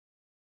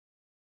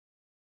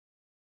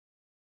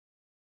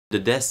The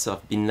death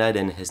of bin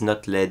Laden has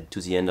not led to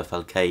the end of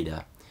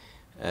Al-Qaeda.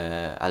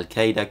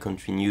 Al-Qaeda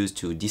continues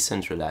to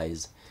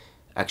decentralize.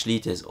 Actually,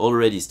 it has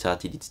already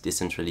started its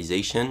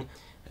decentralization.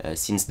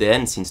 Since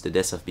the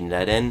death of bin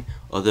Laden,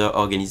 other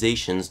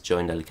organizations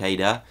joined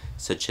Al-Qaeda,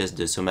 such as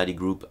the Somali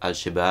group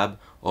Al-Shabaab,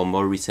 or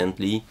more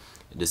recently,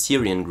 the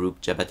Syrian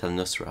group Jabhat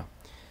al-Nusra.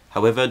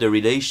 However, the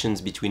relations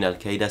between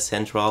Al-Qaeda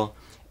Central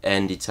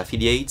and its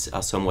affiliates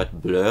are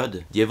somewhat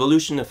blurred. The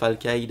evolution of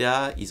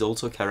Al-Qaeda is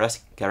also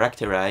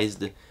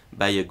characterized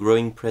by a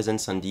growing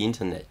presence on the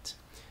internet.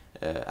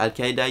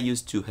 Al-Qaeda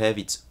used to have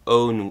its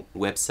own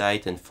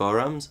website and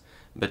forums,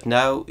 but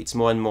now it's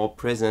more and more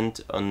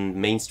present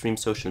on mainstream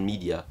social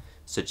media,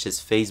 such as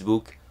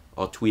Facebook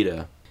or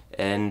Twitter,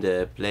 and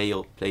play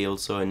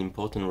also an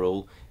important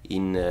role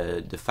in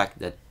the fact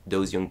that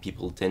those young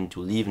people tend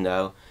to leave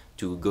now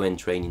to go and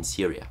train in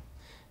Syria,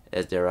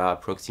 as there are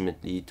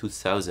approximately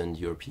 2,000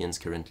 Europeans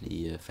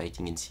currently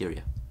fighting in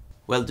Syria.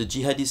 Well, the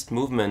jihadist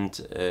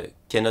movement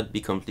cannot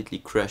be completely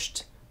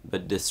crushed,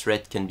 but the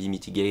threat can be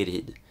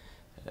mitigated.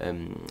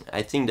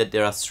 I think that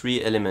there are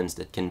three elements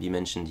that can be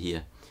mentioned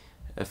here.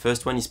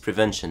 First one is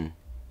prevention.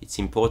 It's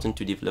important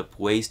to develop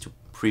ways to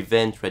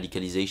prevent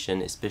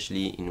radicalization,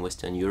 especially in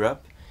Western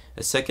Europe.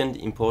 A second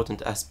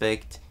important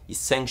aspect is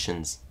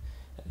sanctions.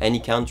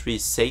 Any country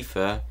is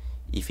safer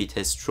if it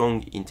has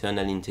strong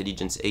internal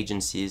intelligence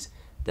agencies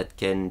that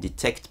can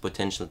detect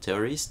potential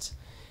terrorists,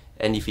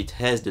 and if it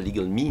has the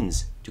legal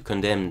means to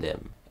condemn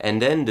them.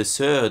 And then the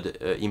third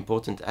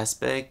important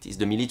aspect is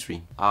the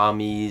military.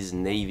 Armies,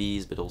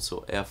 navies, but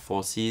also air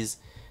forces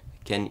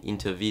can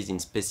intervene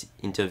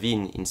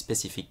in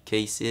specific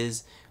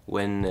cases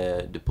when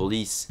the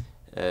police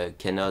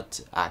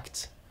cannot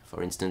act,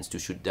 for instance, to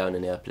shoot down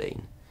an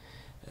airplane.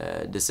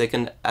 The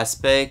second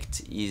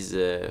aspect is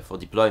for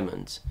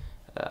deployment.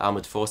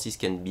 Armed forces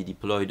can be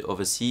deployed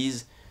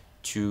overseas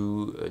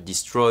to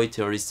destroy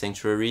terrorist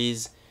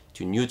sanctuaries,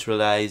 to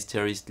neutralize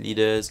terrorist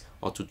leaders,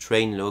 or to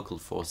train local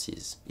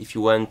forces. If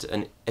you want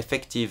an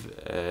effective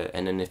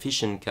and an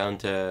efficient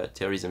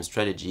counter-terrorism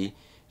strategy,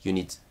 you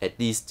need at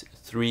least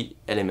three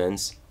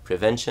elements: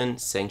 prevention,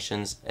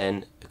 sanctions,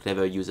 and a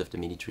clever use of the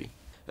military.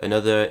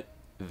 Another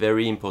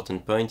very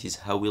important point is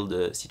how will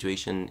the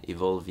situation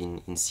evolve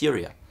in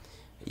Syria.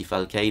 If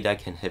Al-Qaeda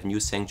can have new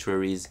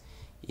sanctuaries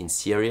in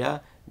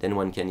Syria, then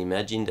one can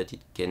imagine that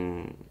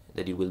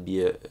it will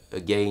be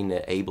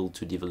again able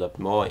to develop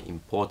more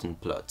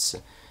important plots.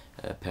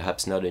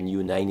 Perhaps not a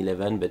new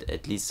 9/11, but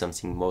at least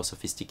something more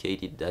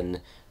sophisticated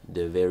than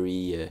the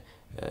very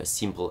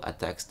simple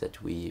attacks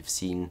that we've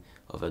seen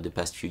over the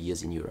past few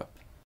years in Europe.